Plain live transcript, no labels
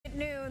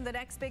afternoon. The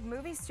next big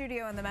movie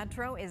studio in the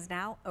metro is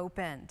now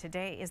open.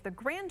 Today is the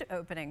grand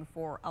opening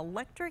for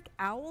Electric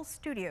Owl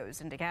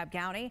Studios in DeKalb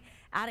County,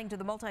 adding to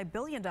the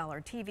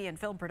multi-billion-dollar TV and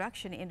film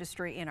production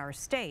industry in our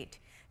state.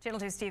 Channel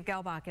 2's Steve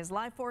Gelbach is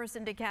live for us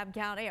in DeKalb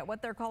County at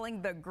what they're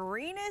calling the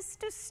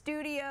greenest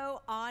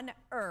studio on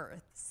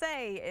earth.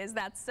 Say, is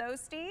that so,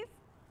 Steve?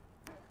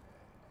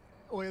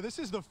 Oh, yeah, this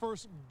is the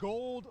first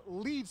gold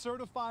LEED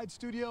certified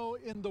studio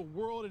in the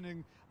world,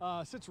 and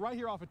sits right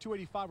here off of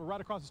 285, or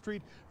right across the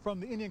street from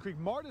the Indian Creek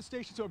MARTA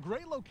station. So a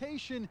great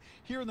location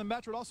here in the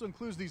metro. It also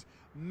includes these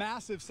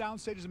massive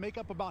sound stages that make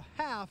up about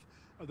half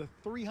of the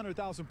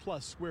 300,000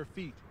 plus square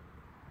feet.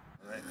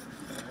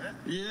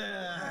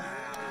 Yeah.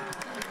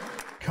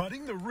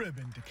 Cutting the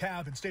ribbon,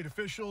 DeKalb and state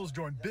officials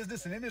joined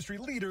business and industry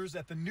leaders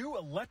at the new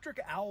Electric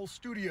Owl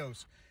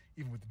Studios.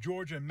 Even with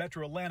Georgia and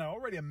Metro Atlanta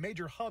already a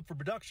major hub for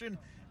production,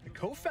 the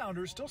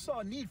co-founders still saw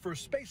a need for a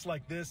space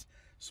like this,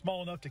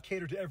 small enough to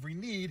cater to every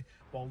need,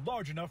 while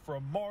large enough for a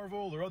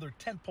Marvel or other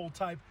tentpole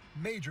type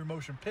major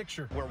motion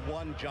picture. Where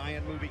one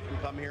giant movie can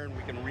come here and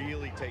we can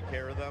really take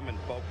care of them and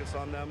focus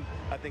on them,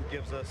 I think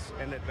gives us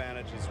an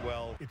advantage as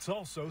well. It's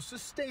also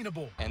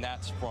sustainable. And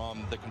that's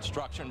from the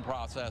construction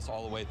process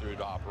all the way through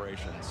to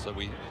operations. So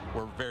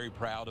we're very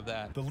proud of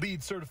that. The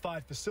LEED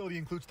certified facility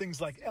includes things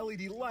like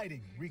LED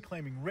lighting,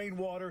 reclaiming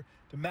rainwater,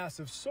 to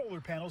massive solar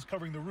panels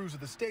covering the roofs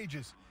of the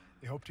stages.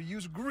 They hope to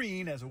use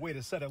green as a way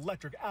to set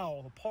Electric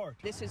Owl apart.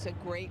 This is a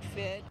great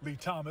fit. Lee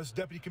Thomas,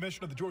 Deputy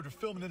Commissioner of the Georgia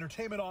Film and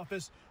Entertainment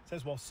Office,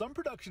 says while some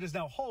production is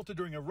now halted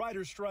during a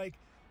writer's strike,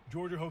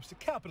 Georgia hopes to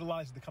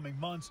capitalize in the coming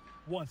months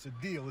once a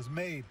deal is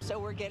made. So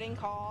we're getting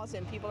calls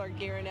and people are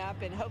gearing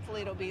up, and hopefully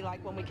it'll be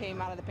like when we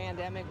came out of the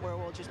pandemic where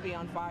we'll just be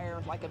on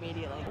fire like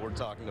immediately. We're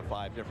talking to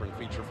 5 different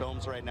feature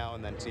films right now,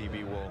 and then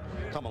TV will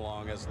come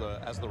along as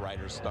the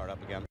writers start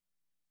up again.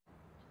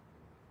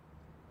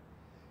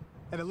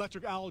 And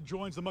Electric Owl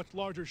joins the much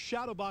larger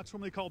Shadow Box,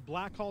 formerly called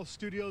Black Hall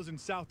Studios in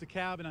South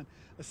DeKalb, and an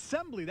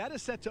assembly that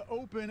is set to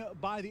open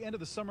by the end of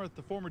the summer at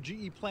the former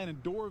GE plant in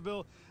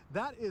Doraville.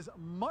 That is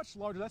much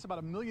larger. That's about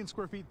 1 million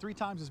square feet, 3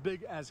 times as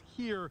big as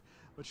here,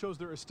 but shows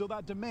there is still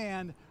that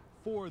demand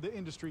for the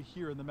industry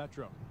here in the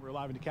metro. We're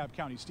live in DeKalb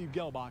County. Steve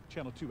Gelbach,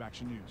 Channel 2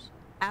 Action News.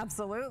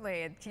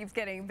 Absolutely. It keeps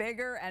getting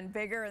bigger and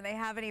bigger, and they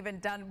haven't even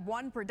done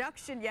one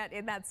production yet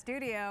in that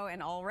studio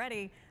and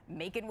already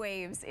making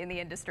waves in the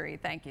industry.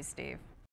 Thank you, Steve.